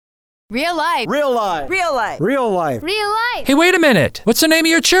Real life. Real life. Real life. Real life. Real life. Hey, wait a minute. What's the name of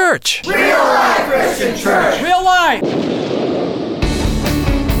your church? Real Life Christian Church. Real life.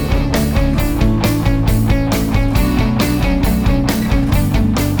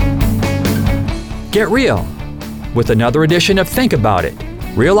 Get real with another edition of Think About It.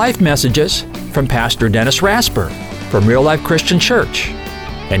 Real life messages from Pastor Dennis Rasper from Real Life Christian Church.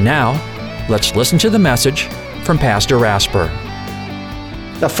 And now, let's listen to the message from Pastor Rasper.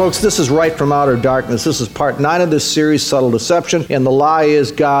 Now, folks, this is Right from Outer Darkness. This is part 9 of this series, Subtle Deception. And the lie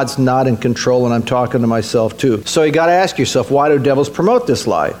is God's not in control, and I'm talking to myself too. So you got to ask yourself, why do devils promote this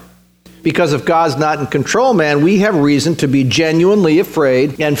lie? Because if God's not in control, man, we have reason to be genuinely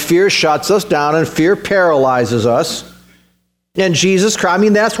afraid, and fear shuts us down, and fear paralyzes us. And Jesus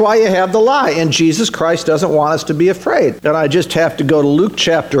Christ, that's why you have the lie. And Jesus Christ doesn't want us to be afraid. And I just have to go to Luke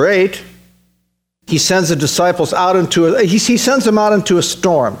chapter 8. He sends the disciples out he sends them out into a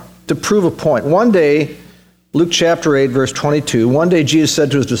storm to prove a point. One day, Luke chapter 8, verse 22, one day Jesus said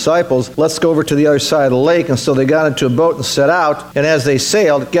to his disciples, let's go over to the other side of the lake. And so they got into a boat and set out. And as they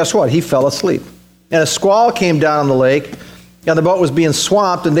sailed, guess what? He fell asleep. And a squall came down on the lake, and the boat was being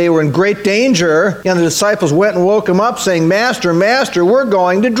swamped, and they were in great danger. And the disciples went and woke him up, saying, Master, Master, we're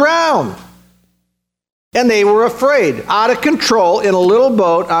going to drown. And they were afraid, out of control, in a little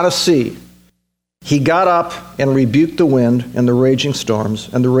boat on a sea. He got up and rebuked the wind and the raging storms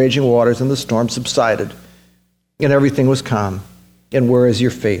and the raging waters, and the storm subsided. And everything was calm. And where is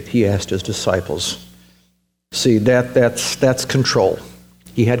your faith? He asked his disciples. See, that's control.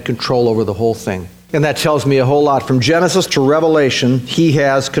 He had control over the whole thing. And that tells me a whole lot. From Genesis to Revelation, he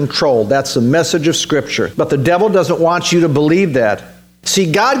has control. That's the message of Scripture. But the devil doesn't want you to believe that.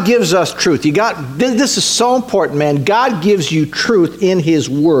 See, God gives us truth. This is so important, man. God gives you truth in his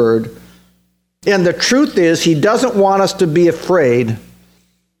word. And the truth is, he doesn't want us to be afraid.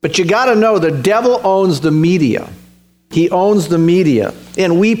 But you got to know, the devil owns the media. He owns the media.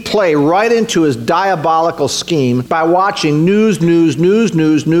 And we play right into his diabolical scheme by watching news,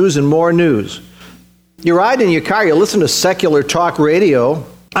 and more news. You ride in your car, you listen to secular talk radio.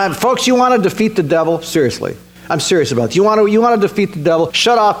 Folks, you want to defeat the devil? Seriously. I'm serious about it. You want to defeat the devil?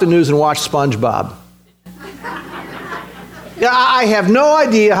 Shut off the news and watch SpongeBob. Yeah, I have no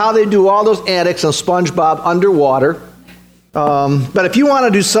idea how they do all those antics on SpongeBob underwater. But if you want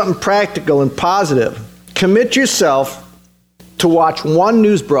to do something practical and positive, commit yourself to watch one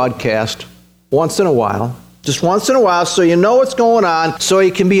news broadcast once in a while. Just once in a while, so you know what's going on, so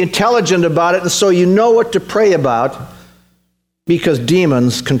you can be intelligent about it, and so you know what to pray about, because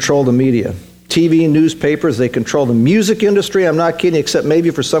demons control the media. TV, newspapers, they control the music industry. I'm not kidding, except maybe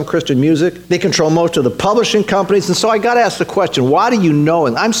for some Christian music. They control most of the publishing companies. And so I got to ask the question, why do you know,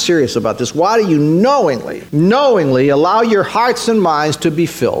 and I'm serious about this, why do you knowingly allow your hearts and minds to be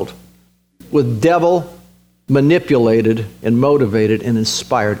filled with devil manipulated and motivated and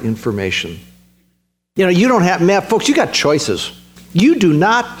inspired information? You don't have, man, folks, you got choices. You do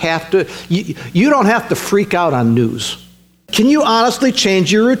not have to, you don't have to freak out on news. Can you honestly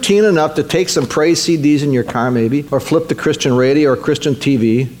change your routine enough to take some praise CDs in your car maybe, or flip the Christian radio or Christian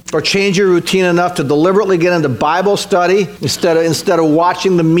TV, or change your routine enough to deliberately get into Bible study instead of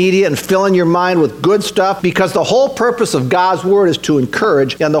watching the media and filling your mind with good stuff? Because the whole purpose of God's word is to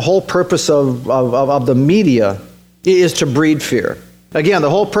encourage, and the whole purpose of the media is to breed fear. Again, the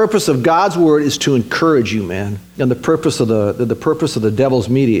whole purpose of God's word is to encourage you, man. And the purpose of the devil's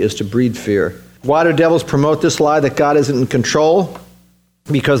media is to breed fear. Why do devils promote this lie that God isn't in control?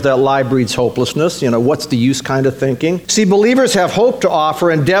 Because that lie breeds hopelessness. What's the use kind of thinking. See, believers have hope to offer,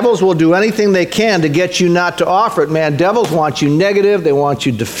 and devils will do anything they can to get you not to offer it. Man, devils want you negative. They want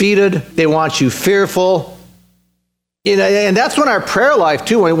you defeated. They want you fearful. And that's when our prayer life,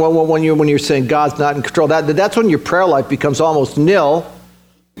 too, when you're saying God's not in control, that's when your prayer life becomes almost nil,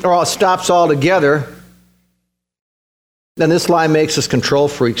 or it stops altogether. Then this lie makes us control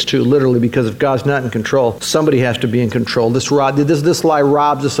freaks, too, literally, because if God's not in control, somebody has to be in control. This lie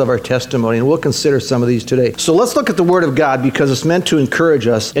robs us of our testimony, and we'll consider some of these today. So let's look at the Word of God, because it's meant to encourage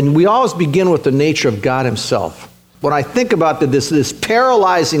us, and we always begin with the nature of God himself. When I think about this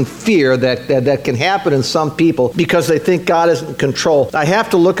paralyzing fear that can happen in some people because they think God isn't in control, I have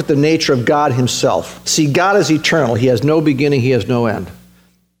to look at the nature of God himself. See, God is eternal. He has no beginning. He has no end.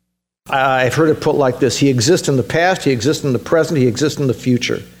 I've heard it put like this: he exists in the past, he exists in the present, he exists in the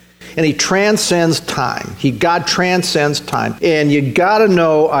future. And he transcends time. God transcends time. And you got to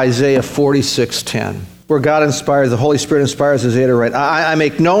know Isaiah 46:10, where God the Holy Spirit inspires Isaiah to write, I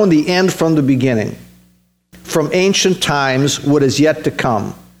make known the end from the beginning, from ancient times what is yet to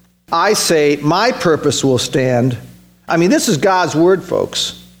come. I say, my purpose will stand. This is God's word,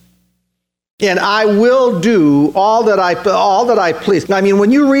 folks. and I will do all that I please. I mean,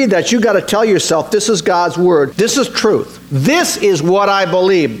 when you read that, you got to tell yourself, this is God's word. This is truth. This is what I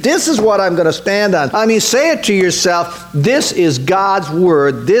believe. This is what I'm going to stand on. I mean, say it to yourself, this is God's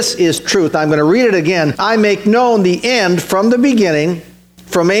word. This is truth. I'm going to read it again. I make known the end from the beginning,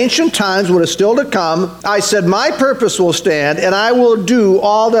 from ancient times, what is still to come. I said, my purpose will stand, and I will do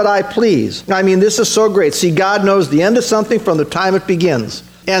all that I please. I mean, this is so great. See, God knows the end of something from the time it begins,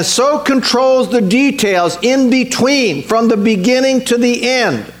 and so controls the details in between, from the beginning to the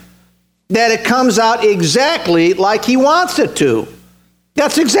end, that it comes out exactly like he wants it to.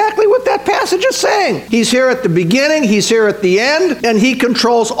 That's exactly what that passage is saying. He's here at the beginning, he's here at the end, and he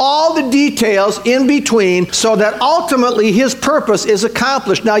controls all the details in between so that ultimately his purpose is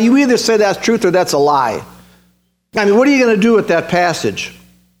accomplished. Now, you either say that's truth or that's a lie. I mean, what are you going to do with that passage?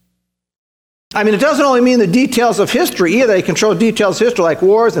 I mean, it doesn't only mean the details of history either. They control details of history like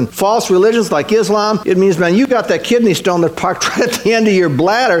wars and false religions like Islam. It means, man, you got that kidney stone that parked right at the end of your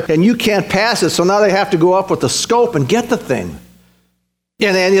bladder and you can't pass it, so now they have to go up with a scope and get the thing.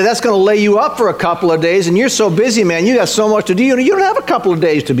 And that's going to lay you up for a couple of days, and you're so busy, man, you got so much to do. You don't have a couple of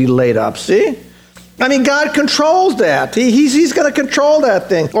days to be laid up, see? I mean, God controls that. He's going to control that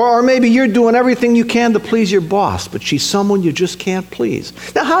thing. Or maybe you're doing everything you can to please your boss, but she's someone you just can't please.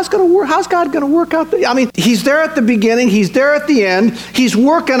 Now, how's God going to work out? I mean, he's there at the beginning. He's there at the end. He's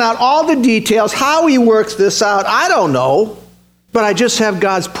working out all the details. How he works this out, I don't know. But I just have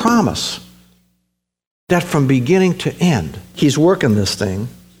God's promise that from beginning to end, he's working this thing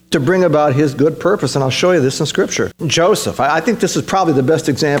to bring about his good purpose. And I'll show you this in Scripture. Joseph, I think this is probably the best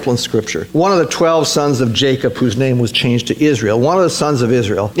example in Scripture. One of the 12 sons of Jacob, whose name was changed to Israel. One of the sons of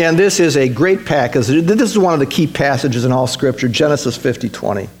Israel. And this is a great passage. This is one of the key passages in all Scripture, Genesis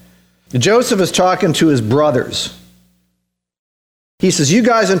 50:20. Joseph is talking to his brothers. He says, you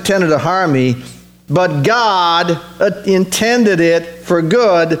guys intended to harm me, but God intended it for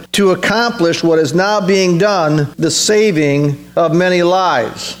good to accomplish what is now being done, the saving of many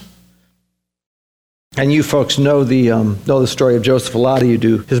lives. And you folks know the story of Joseph. A lot of you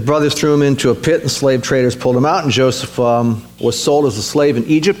do. His brothers threw him into a pit, and slave traders pulled him out, and Joseph was sold as a slave in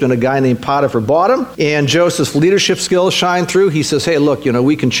Egypt, and a guy named Potiphar bought him. And Joseph's leadership skills shine through. He says, hey, look,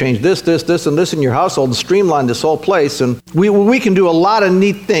 we can change this, and this in your household and streamline this whole place, and we can do a lot of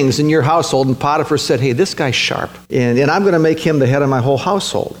neat things in your household. And Potiphar said, hey, this guy's sharp, and I'm going to make him the head of my whole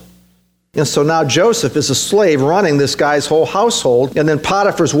household. And so now Joseph is a slave running this guy's whole household. And then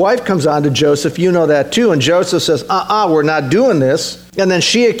Potiphar's wife comes on to Joseph. You know that too. And Joseph says, we're not doing this. And then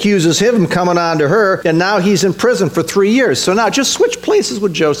she accuses him of coming on to her. And now he's in prison for 3 years. So now just switch places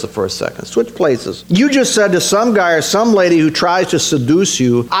with Joseph for a second. Switch places. You just said to some guy or some lady who tries to seduce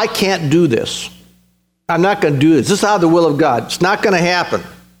you, I can't do this. I'm not going to do this. This is out of the will of God. It's not going to happen.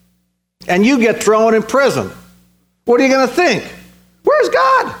 And you get thrown in prison. What are you going to think? Where's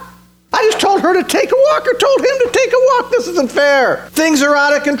God? I just told her to take a walk or told him to take a walk. This isn't fair. Things are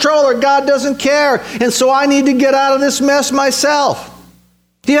out of control or God doesn't care. And so I need to get out of this mess myself.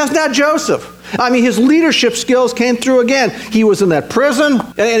 That's not Joseph. I mean, his leadership skills came through again. He was in that prison,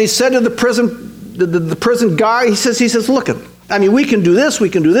 and he said to the prison guard, he says, look, I mean, we can do this, we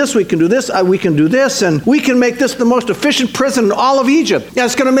can do this, we can do this, we can do this, and we can make this the most efficient prison in all of Egypt. And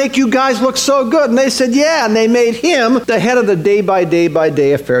it's going to make you guys look so good. And they said, yeah, and they made him the head of the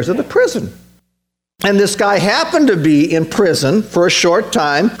day-by-day affairs of the prison. And this guy happened to be in prison for a short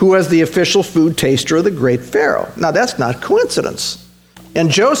time, who was the official food taster of the great Pharaoh. Now, that's not coincidence. And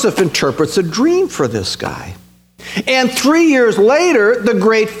Joseph interprets a dream for this guy. And 3 years later, the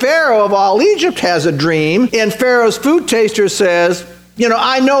great Pharaoh of all Egypt has a dream, and Pharaoh's food taster says,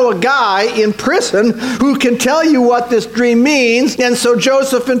 I know a guy in prison who can tell you what this dream means. And so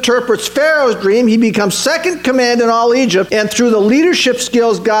Joseph interprets Pharaoh's dream. He becomes second command in all Egypt, and through the leadership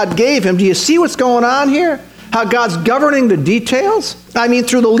skills God gave him, do you see what's going on here? How God's governing the details? I mean,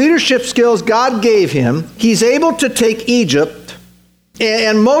 through the leadership skills God gave him, he's able to take Egypt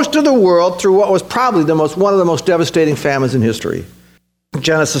and most of the world through what was probably one of the most devastating famines in history.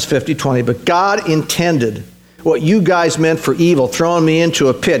 Genesis 50:20. But God intended what you guys meant for evil, throwing me into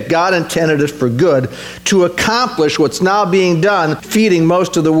a pit. God intended it for good to accomplish what's now being done, feeding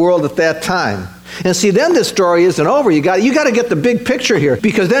most of the world at that time. And see, then this story isn't over. You got to get the big picture here,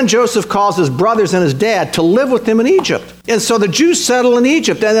 because then Joseph calls his brothers and his dad to live with him in Egypt. And so the Jews settle in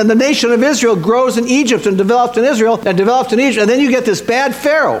Egypt, and then the nation of Israel grows in Egypt and developed in Israel and developed in Egypt. And then you get this bad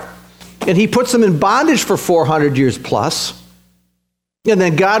Pharaoh, and he puts them in bondage for 400 years plus. And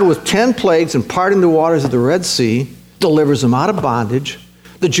then God, with 10 plagues and parting the waters of the Red Sea, delivers them out of bondage.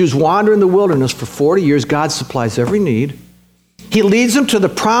 The Jews wander in the wilderness for 40 years. God supplies every need. He leads them to the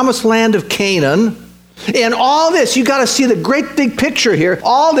promised land of Canaan. And all this, you got to see the great big picture here.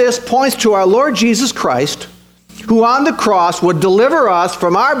 All this points to our Lord Jesus Christ, who on the cross would deliver us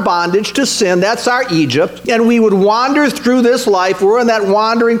from our bondage to sin. That's our Egypt. And we would wander through this life. We're in that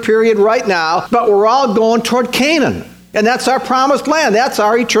wandering period right now, but we're all going toward Canaan. And that's our promised land. That's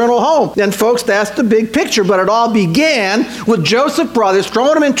our eternal home. And folks, that's the big picture. But it all began with Joseph's brothers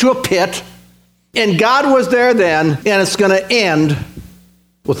throwing him into a pit. And God was there then. And it's going to end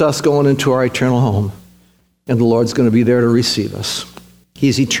with us going into our eternal home. And the Lord's going to be there to receive us.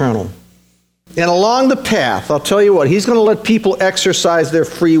 He's eternal. And along the path, I'll tell you what, he's going to let people exercise their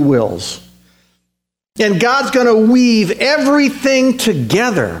free wills. And God's going to weave everything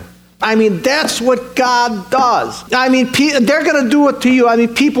together. I mean, that's what God does. I mean, they're going to do it to you. I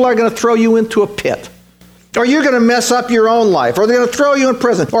mean, people are going to throw you into a pit. Or you're going to mess up your own life. Or they're going to throw you in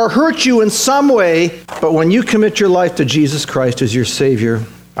prison. Or hurt you in some way. But when you commit your life to Jesus Christ as your Savior,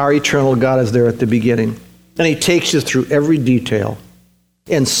 our eternal God is there at the beginning. And he takes you through every detail.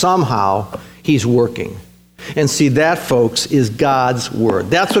 And somehow, he's working. And see, that, folks, is God's Word.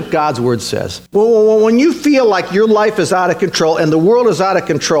 That's what God's Word says. Well, when you feel like your life is out of control and the world is out of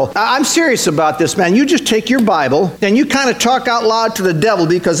control, I'm serious about this, man. You just take your Bible and you kind of talk out loud to the devil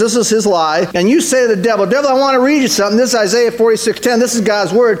because this is his lie. And you say to the devil, devil, I want to read you something. This is Isaiah 46:10. This is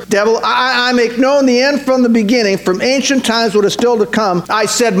God's Word. Devil, I make known the end from the beginning, from ancient times what is still to come. I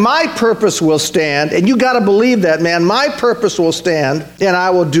said my purpose will stand. And you got to believe that, man. My purpose will stand and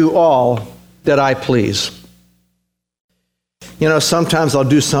I will do all that I please. You know, sometimes I'll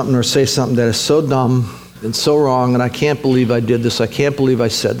do something or say something that is so dumb and so wrong, and I can't believe I did this. I can't believe I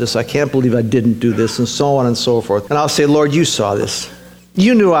said this. I can't believe I didn't do this, and so on and so forth. And I'll say, Lord, you saw this.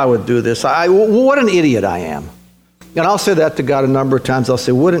 You knew I would do this. What an idiot I am. And I'll say that to God a number of times. I'll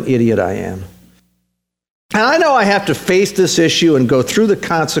say, what an idiot I am. And I know I have to face this issue and go through the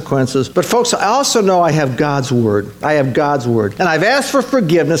consequences. But folks, I also know I have God's Word. I have God's Word. And I've asked for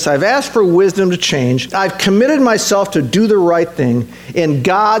forgiveness. I've asked for wisdom to change. I've committed myself to do the right thing. And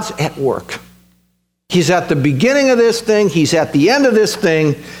God's at work. He's at the beginning of this thing. He's at the end of this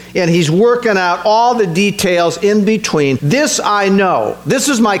thing. And he's working out all the details in between. This I know. This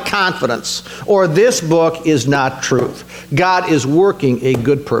is my confidence. Or this book is not truth. God is working a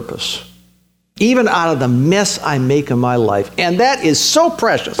good purpose. Even out of the mess I make in my life. And that is so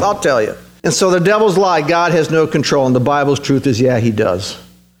precious, I'll tell you. And so the devil's lie, God has no control. And the Bible's truth is, yeah, he does.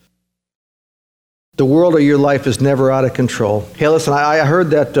 The world of your life is never out of control. Hey, listen, I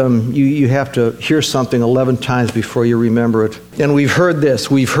heard that you have to hear something 11 times before you remember it. And we've heard this.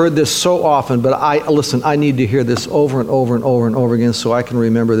 We've heard this so often. But I need to hear this over and over and over and over again so I can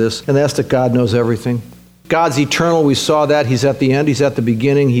remember this. And that's that God knows everything. God's eternal. We saw that. He's at the end. He's at the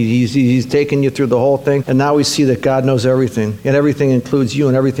beginning. He's taken you through the whole thing. And now we see that God knows everything. And everything includes you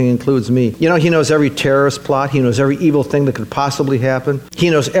and everything includes me. You know, he knows every terrorist plot. He knows every evil thing that could possibly happen. He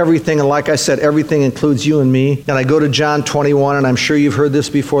knows everything. And like I said, everything includes you and me. And I go to John 21, and I'm sure you've heard this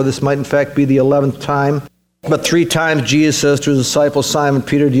before. This might, in fact, be the 11th time. But 3 times Jesus says to his disciple, Simon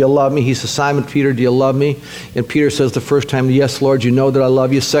Peter, do you love me? He says, Simon Peter, do you love me? And Peter says the first time, yes, Lord, you know that I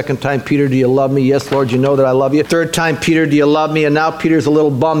love you. Second time, Peter, do you love me? Yes, Lord, you know that I love you. Third time, Peter, do you love me? And now Peter's a little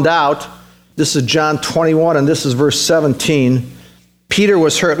bummed out. This is John 21, and this is verse 17. Peter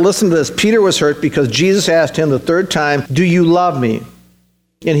was hurt. Listen to this. Peter was hurt because Jesus asked him the third time, do you love me?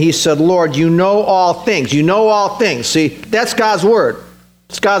 And he said, Lord, you know all things. You know all things. See, that's God's word.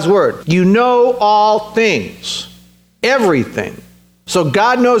 It's God's word. You know all things. Everything. So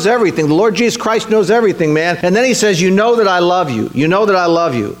God knows everything. The Lord Jesus Christ knows everything, man. And then he says, you know that I love you. You know that I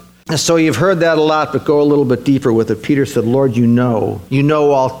love you. And so you've heard that a lot, but go a little bit deeper with it. Peter said, Lord, you know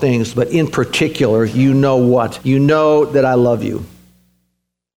all things, but in particular, you know what? You know that I love you.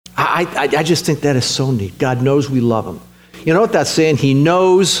 I just think that is so neat. God knows we love him. You know what that's saying? He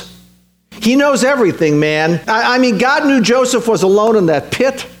knows everything, man. I mean, God knew Joseph was alone in that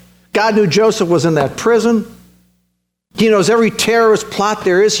pit. God knew Joseph was in that prison. He knows every terrorist plot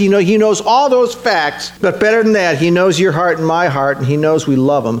there is. He knows all those facts. But better than that, he knows your heart and my heart, and he knows we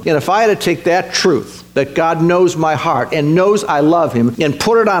love him. And if I had to take that truth, that God knows my heart and knows I love him, and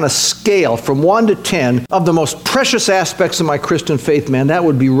put it on a scale from 1 to 10 of the most precious aspects of my Christian faith, man, that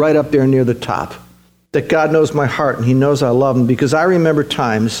would be right up there near the top. That God knows my heart and he knows I love him. Because I remember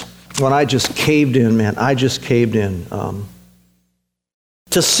times when I just caved in, man. I just caved in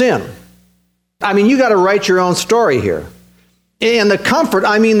to sin. I mean, you got to write your own story here. And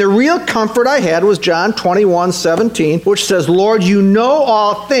the real comfort I had was John 21:17, which says, Lord, you know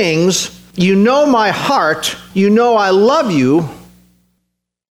all things. You know my heart. You know I love you.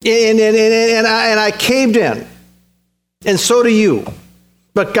 And I caved in. And so do you.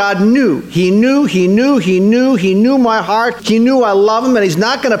 But God knew. He knew my heart. He knew I love him, and he's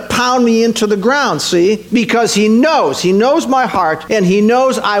not going to pound me into the ground, see? Because he knows. He knows my heart, and he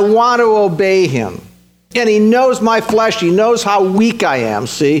knows I want to obey him. And he knows my flesh. He knows how weak I am,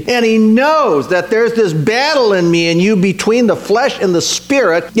 see? And he knows that there's this battle in me and you between the flesh and the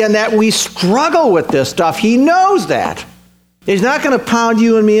spirit, and that we struggle with this stuff. He knows that. He's not going to pound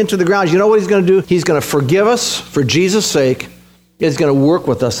you and me into the ground. You know what he's going to do? He's going to forgive us for Jesus' sake. He's going to work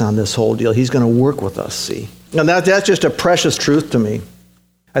with us on this whole deal. He's going to work with us, see? And that's just a precious truth to me.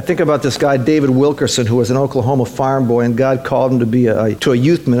 I think about this guy, David Wilkerson, who was an Oklahoma farm boy, and God called him to be to a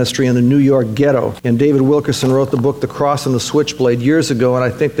youth ministry in the New York ghetto. And David Wilkerson wrote the book, The Cross and the Switchblade, years ago, and I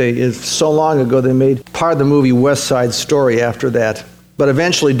think so long ago they made part of the movie West Side Story after that. But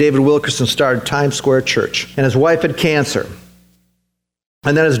eventually David Wilkerson started Times Square Church, and his wife had cancer.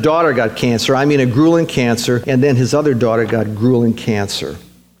 And then his daughter got cancer, a grueling cancer, and then his other daughter got grueling cancer.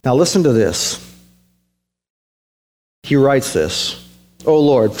 Now listen to this. He writes this. Oh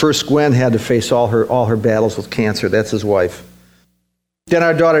Lord, first Gwen had to face all her battles with cancer. That's his wife. Then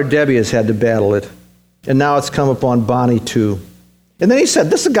our daughter Debbie has had to battle it. And now it's come upon Bonnie too. And then he said,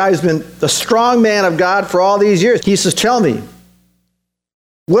 this guy has been a strong man of God for all these years. He says, tell me,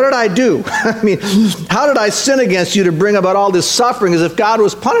 what did I do? How did I sin against you to bring about all this suffering as if God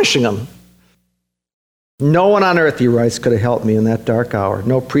was punishing him? No one on earth, he writes, could have helped me in that dark hour.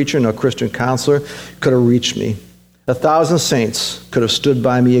 No preacher, no Christian counselor could have reached me. 1,000 saints could have stood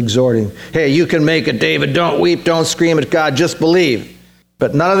by me exhorting, hey, you can make it, David. Don't weep, don't scream at God, just believe.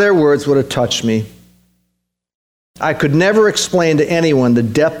 But none of their words would have touched me. I could never explain to anyone the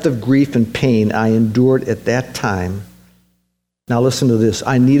depth of grief and pain I endured at that time. Now listen to this.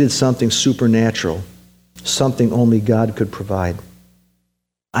 I needed something supernatural, something only God could provide.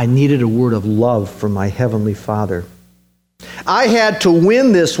 I needed a word of love from my Heavenly Father. I had to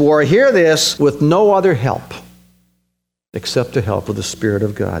win this war, hear this, with no other help except the help of the Spirit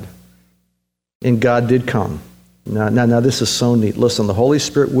of God. And God did come. Now this is so neat. Listen, the Holy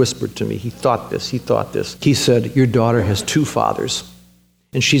Spirit whispered to me. He thought this. He said, your daughter has two fathers,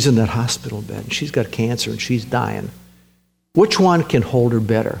 and she's in that hospital bed, and she's got cancer, and she's dying. Which one can hold her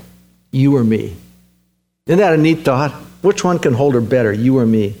better, you or me? Isn't that a neat thought? Which one can hold her better, you or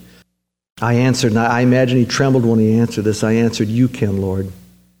me? I answered, and I imagine he trembled when he answered this. I answered, you can, Lord.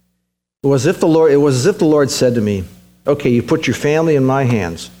 It was as if the Lord said to me, okay, you put your family in my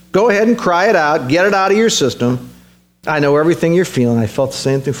hands. Go ahead and cry it out. Get it out of your system. I know everything you're feeling. I felt the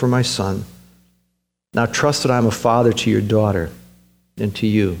same thing for my son. Now trust that I'm a father to your daughter and to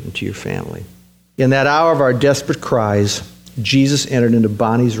you and to your family. In that hour of our desperate cries, Jesus entered into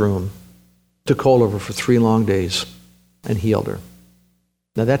Bonnie's room, took hold of her for 3 long days, and healed her.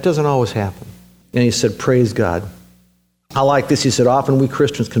 Now that doesn't always happen. And he said, praise God. I like this. He said, often we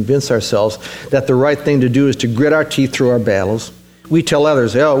Christians convince ourselves that the right thing to do is to grit our teeth through our battles. We tell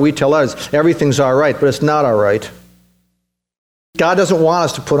others, everything's all right, but it's not all right. God doesn't want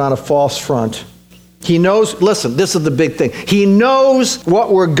us to put on a false front. He knows, listen, this is the big thing. He knows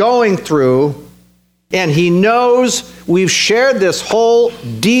what we're going through, and he knows we've shared this whole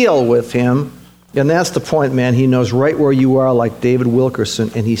deal with him. And that's the point, man. He knows right where you are, like David Wilkerson,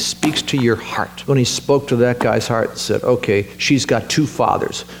 and he speaks to your heart. When he spoke to that guy's heart and said, okay, she's got 2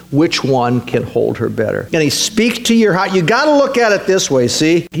 fathers. Which one can hold her better? And he speaks to your heart. You got to look at it this way,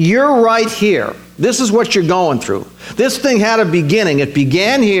 see? You're right here. This is what you're going through. This thing had a beginning. It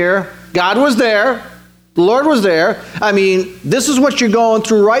began here. God was there. The Lord was there. This is what you're going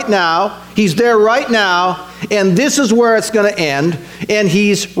through right now. He's there right now, and this is where it's going to end, and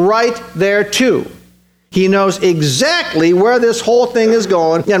he's right there too. He knows exactly where this whole thing is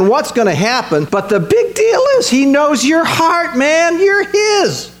going and what's going to happen, but the big deal is he knows your heart, man. You're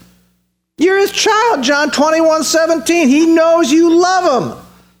his. You're his child, John 21:17. He knows you love him.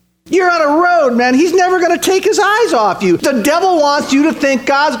 You're on a road, man. He's never going to take his eyes off you. The devil wants you to think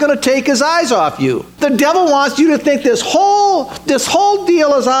God's going to take his eyes off you. The devil wants you to think this whole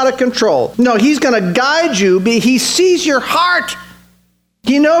deal is out of control. No, he's going to guide you. He sees your heart.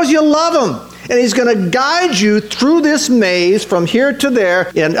 He knows you love him. And he's going to guide you through this maze from here to there.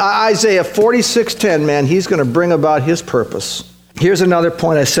 In Isaiah 46:10, man, he's going to bring about his purpose. Here's another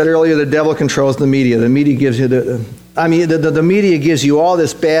point. I said earlier, the devil controls the media. The media gives you the media gives you all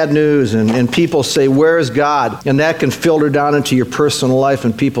this bad news, and people say, where is God? And that can filter down into your personal life,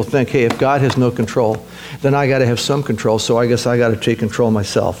 and people think, hey, if God has no control, then I got to have some control, so I guess I got to take control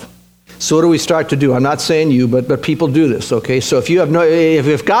myself. So what do we start to do? I'm not saying you, but people do this, okay? So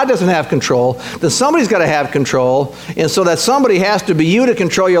if God doesn't have control, then somebody's got to have control, and so that somebody has to be you to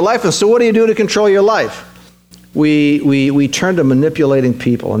control your life. And so what do you do to control your life? we turn to manipulating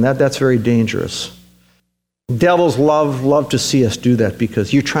people, and that's very dangerous. Devils love to see us do that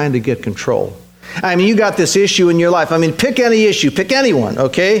because you're trying to get control. I mean, you got this issue in your life. I mean, pick any issue, pick anyone,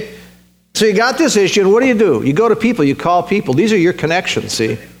 okay? So you got this issue, and what do? You go to people, you call people. These are your connections,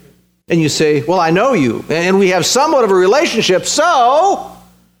 see? And you say, well, I know you, and we have somewhat of a relationship, so...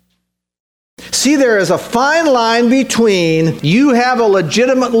 See, there is a fine line between you have a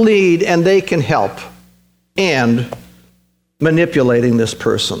legitimate lead and they can help and manipulating this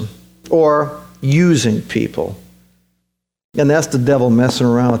person or using people. And that's the devil messing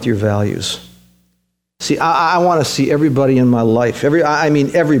around with your values. See, I want to see everybody in my life.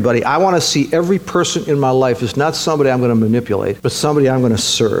 Everybody. I want to see every person in my life is not somebody I'm going to manipulate, but somebody I'm going to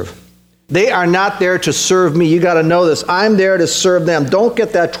serve. They are not there to serve me. You got to know this. I'm there to serve them. Don't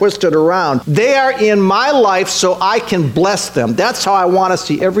get that twisted around. They are in my life so I can bless them. That's how I want to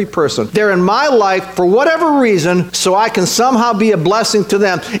see every person. They're in my life for whatever reason so I can somehow be a blessing to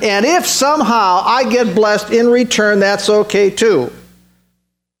them. And if somehow I get blessed in return, that's okay too.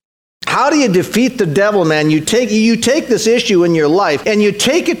 How do you defeat the devil, man? You take this issue in your life and you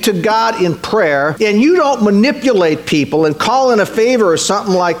take it to God in prayer, and you don't manipulate people and call in a favor or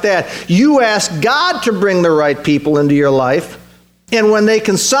something like that. You ask God to bring the right people into your life, and when they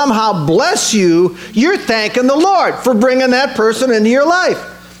can somehow bless you, you're thanking the Lord for bringing that person into your life.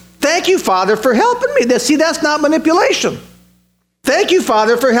 Thank you, Father, for helping me. See, that's not manipulation. Thank you,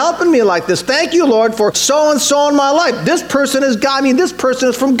 Father, for helping me like this. Thank you, Lord, for so-and-so in my life. This person is God. This person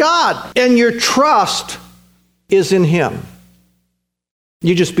is from God. And your trust is in Him.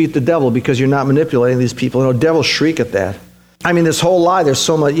 You just beat the devil because you're not manipulating these people. Devils shriek at that. This whole lie, there's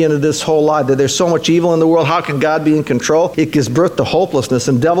so much, this whole lie, that there's so much evil in the world. How can God be in control? It gives birth to hopelessness,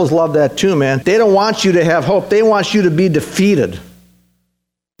 and devils love that too, man. They don't want you to have hope. They want you to be defeated.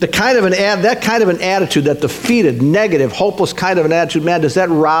 That kind of an attitude, that defeated, negative, hopeless kind of an attitude, man, does that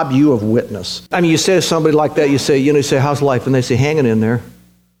rob you of witness? You say to somebody like that, you say, how's life? And they say, hanging in there.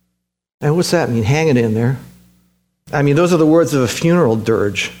 And what's that mean, hanging in there? Those are the words of a funeral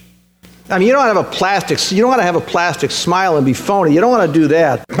dirge. You don't want to have a plastic smile and be phony. You don't want to do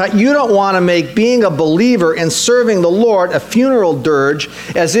that. But you don't want to make being a believer and serving the Lord a funeral dirge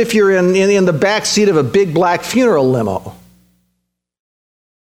as if you're in the back seat of a big black funeral limo.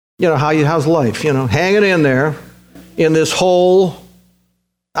 How's life? Hanging in there in this whole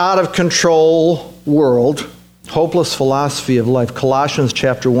out of control world. Hopeless philosophy of life. Colossians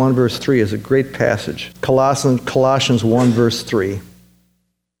chapter 1 verse 3 is a great passage. Colossians 1 verse 3.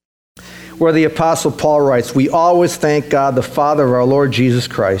 Where the Apostle Paul writes, we always thank God the Father of our Lord Jesus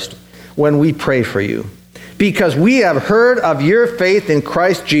Christ when we pray for you, because we have heard of your faith in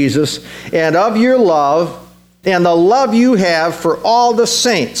Christ Jesus and of your love and the love you have for all the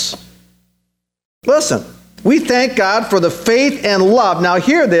saints. Listen, we thank God for the faith and love. Now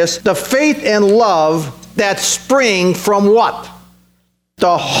hear this, the faith and love that spring from what?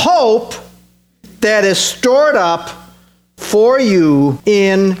 The hope that is stored up for you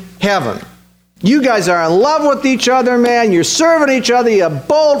in heaven. You guys are in love with each other, man. You're serving each other. You have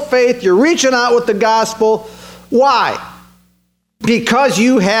bold faith. You're reaching out with the gospel. Why? Because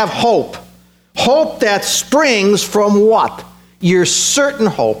you have hope. Hope that springs from what? Your certain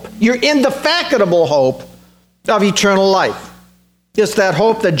hope. Your indefatigable hope of eternal life. It's that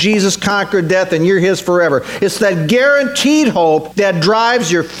hope that Jesus conquered death and you're His forever. It's that guaranteed hope that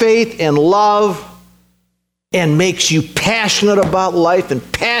drives your faith and love and makes you passionate about life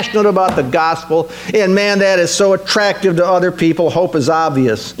and passionate about the gospel. And man, that is so attractive to other people. Hope is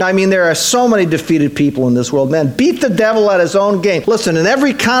obvious. There are so many defeated people in this world. Man, beat the devil at his own game. Listen, in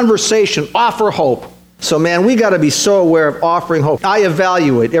every conversation, offer hope. So man, we got to be so aware of offering hope. I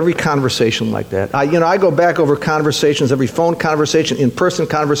evaluate every conversation like that. I go back over conversations, every phone conversation, in-person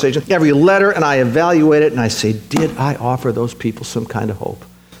conversation, every letter, and I evaluate it and I say, did I offer those people some kind of hope?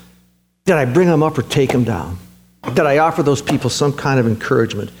 Did I bring them up or take them down? Did I offer those people some kind of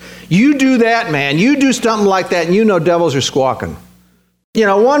encouragement? You do that, man. You do something like that, and devils are squawking.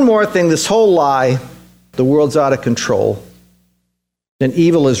 One more thing, this whole lie, the world's out of control, and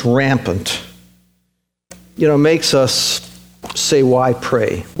evil is rampant, makes us say, why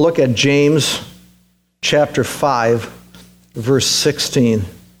pray? Look at James chapter 5, verse 16.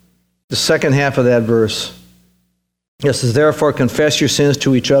 The second half of that verse. It says, therefore confess your sins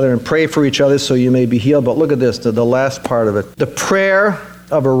to each other and pray for each other so you may be healed. But look at this, the last part of it. The prayer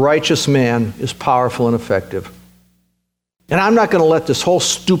of a righteous man is powerful and effective. And I'm not going to let this whole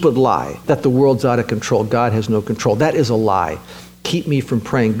stupid lie that the world's out of control, God has no control. That is a lie. keep me from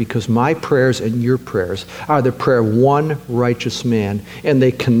praying, because my prayers and your prayers are the prayer of one righteous man, and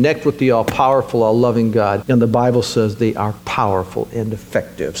they connect with the all-powerful, all-loving God. And the Bible says they are powerful and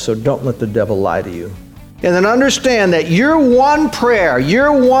effective. So don't let the devil lie to you. And then understand that your one prayer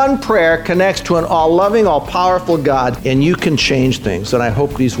connects to an all-loving, all-powerful God, and you can change things. And I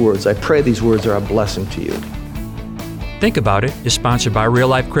pray these words are a blessing to you. Think About It is sponsored by Real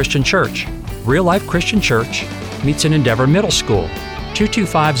Life Christian Church. Real Life Christian Church meets in Endeavor Middle School,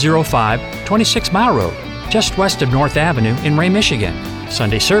 22505 26 Mile Road, just west of North Avenue in Ray, Michigan.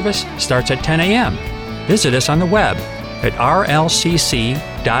 Sunday service starts at 10 a.m. Visit us on the web at rlcc.us.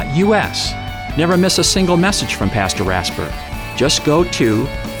 Never miss a single message from Pastor Rasper. Just go to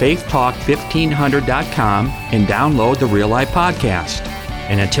faithtalk1500.com and download the Real Life Podcast.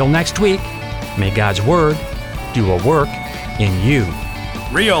 And until next week, may God's Word do a work in you.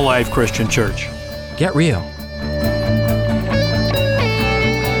 Real Life Christian Church. Get real.